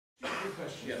quick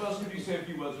questions. Yes. First, could you say a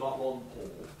few words about Ron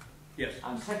Paul? Yes.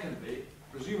 And secondly,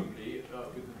 presumably,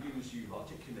 with the views you've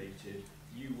articulated,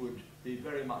 you would be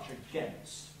very much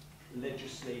against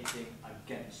legislating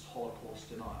against Holocaust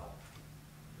denial.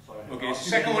 So Okay, the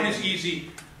second one is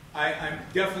easy. I'm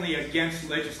definitely against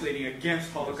legislating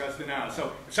against Holocaust denial.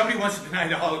 So if somebody wants to deny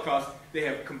the Holocaust,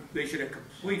 they should have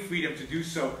complete freedom to do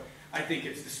so. I think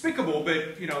it's despicable,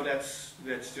 but you know that's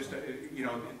just you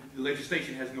know,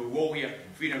 legislation has no role here.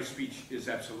 Freedom of speech is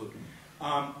absolute.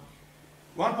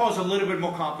 Ron Paul's a little bit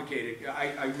more complicated.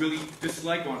 I really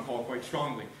dislike Ron Paul quite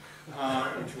strongly,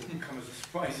 which will come as a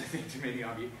surprise, I think, to many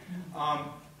of you.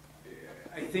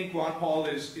 I think Ron Paul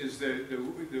is the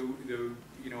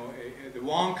you know, the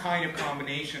wrong kind of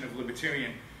combination of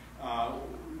libertarian,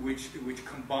 which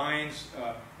combines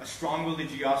a strong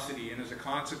religiosity and, as a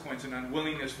consequence, an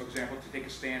unwillingness, for example, to take a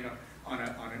stand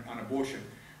on abortion,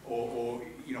 or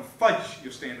you know, fudge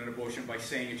your stand on abortion by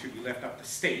saying it should be left up to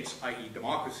states, i.e.,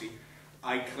 democracy.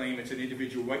 I claim it's an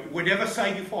individual right, whatever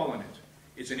side you fall on it.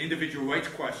 It's an individual rights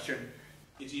question.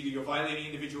 It's either you're violating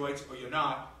individual rights or you're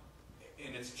not,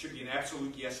 and it should be an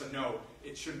absolute yes or no.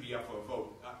 It shouldn't be up for a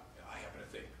vote. I happen to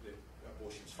think that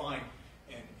abortion's fine,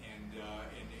 and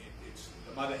it's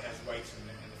the mother has rights and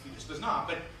the fetus does not.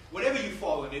 But whatever you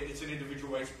fall in, it's an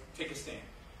individual right. Take a stand.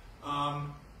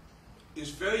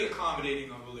 Is very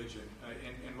accommodating on religion,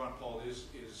 and Ron Paul is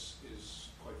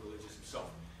quite religious himself.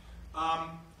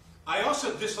 I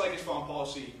also dislike his foreign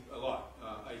policy a lot.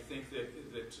 I think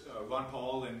that Ron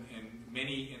Paul and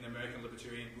many in the American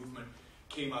libertarian movement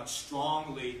came out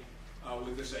strongly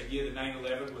with this idea that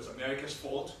 9/11 was America's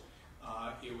fault.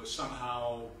 It was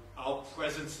somehow our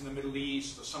presence in the Middle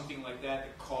East or something like that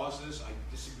that causes. I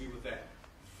disagree with that.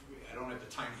 I don't have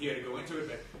the time here to go into it,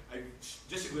 but I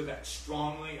disagree with that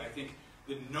strongly. I think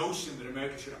the notion that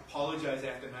America should apologize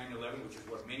after 9/11, which is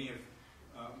what many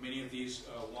of these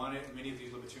wanted, many of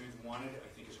these libertarians wanted, I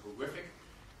think is horrific.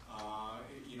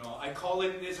 You know, I call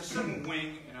it, there's a certain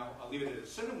wing, and I'll leave it at a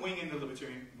certain wing in the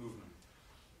libertarian movement.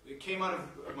 It came out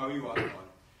of Murray Rothbard,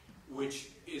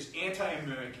 which is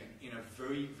anti-American in a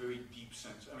very, very deep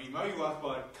sense. I mean, Murray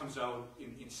Rothbard comes out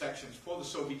in sections for the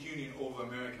Soviet Union over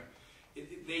America.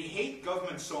 They hate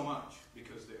government so much,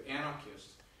 because they're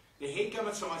anarchists, they hate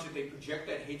government so much that they project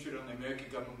that hatred on the American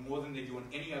government more than they do on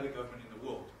any other government in the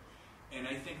world. And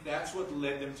I think that's what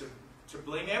led them to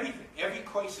blame everything. Every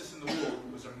crisis in the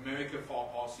world was America for our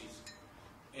policies.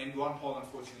 And Ron Paul,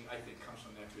 unfortunately, I think, comes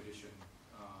from that tradition.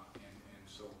 And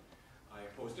so I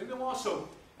opposed him. And also,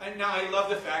 and now I love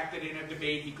the fact that in a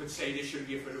debate he could say there shouldn't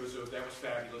be a Federal Reserve. That was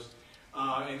fabulous.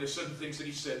 And there's certain things that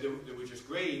he said that were just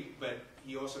great, but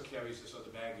he also carries this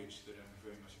other baggage that I'm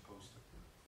very much